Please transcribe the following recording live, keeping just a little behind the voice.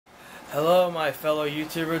Hello my fellow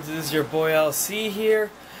YouTubers, this is your boy LC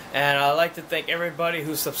here, and I'd like to thank everybody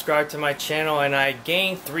who subscribed to my channel, and I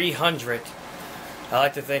gained 300. I'd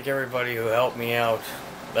like to thank everybody who helped me out.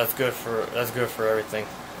 That's good for everything.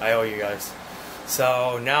 I owe you guys.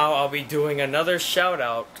 So now I'll be doing another shout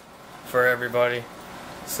out for everybody.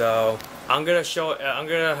 So I'm gonna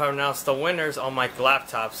announce the winners on my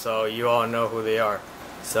laptop so you all know who they are.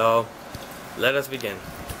 So let us begin.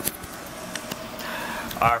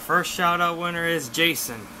 Our first shout out winner is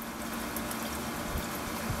Jason.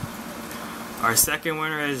 Our second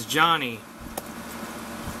winner is Johnny.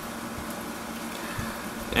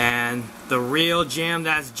 And the real jam,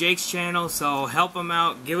 that's Jake's channel, so help him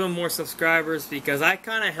out, give him more subscribers, because I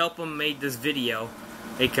kind of helped him make this video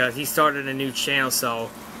because he started a new channel,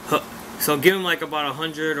 so give him like about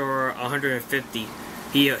 100 or 150.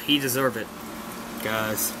 He deserved it,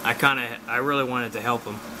 because I really wanted to help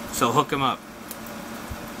him, so hook him up.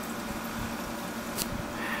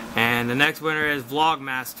 And the next winner is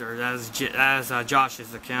Vlogmaster. That's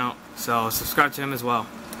Josh's account, so subscribe to him as well.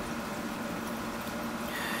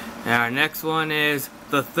 And our next one is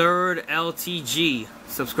the third LTG.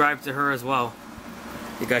 Subscribe to her as well,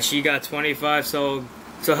 because she got 25. So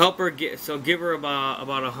help her give her about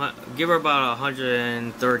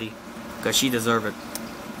 130, because she deserves it.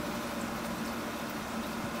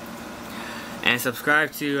 And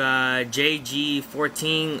subscribe to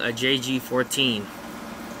JG14.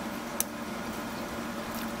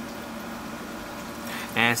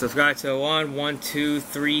 And subscribe to 1, 2,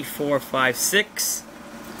 3, 4, 5, 6.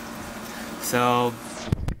 So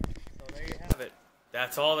there you have it.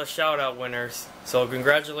 That's all the shout out winners. So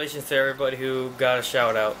congratulations to everybody who got a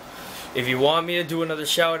shout out. If you want me to do another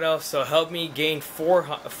shout out, so help me gain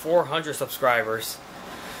 400 subscribers,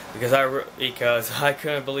 because I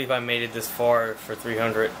couldn't believe I made it this far for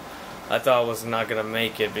 300. I thought I was not gonna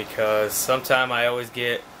make it, because sometimes I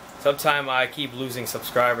keep losing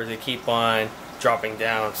subscribers. They keep on dropping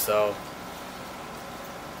down, so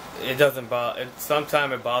it doesn't bother.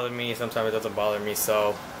 Sometimes it bothers me, sometimes it doesn't bother me.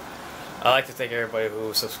 So I like to thank everybody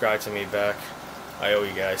who subscribed to me back. I owe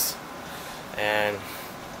you guys. And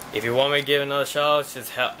if you want me to give another shout out, just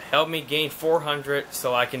help me gain 400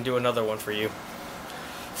 so I can do another one for you.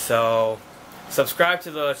 So subscribe to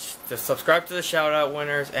the shout out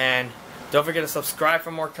winners, and don't forget to subscribe for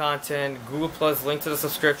more content. Google Plus, link to the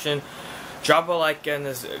subscription. Drop a like on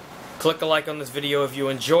this. Click a like on this video if you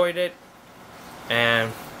enjoyed it,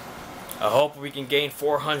 and I hope we can gain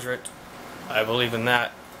 400. I believe in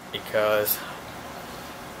that, because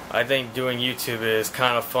I think doing YouTube is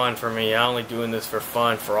kind of fun for me. I'm only doing this for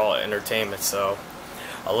fun, for all entertainment. So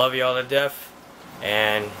I love you all to death,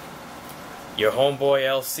 and your homeboy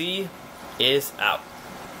LC is out.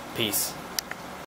 Peace.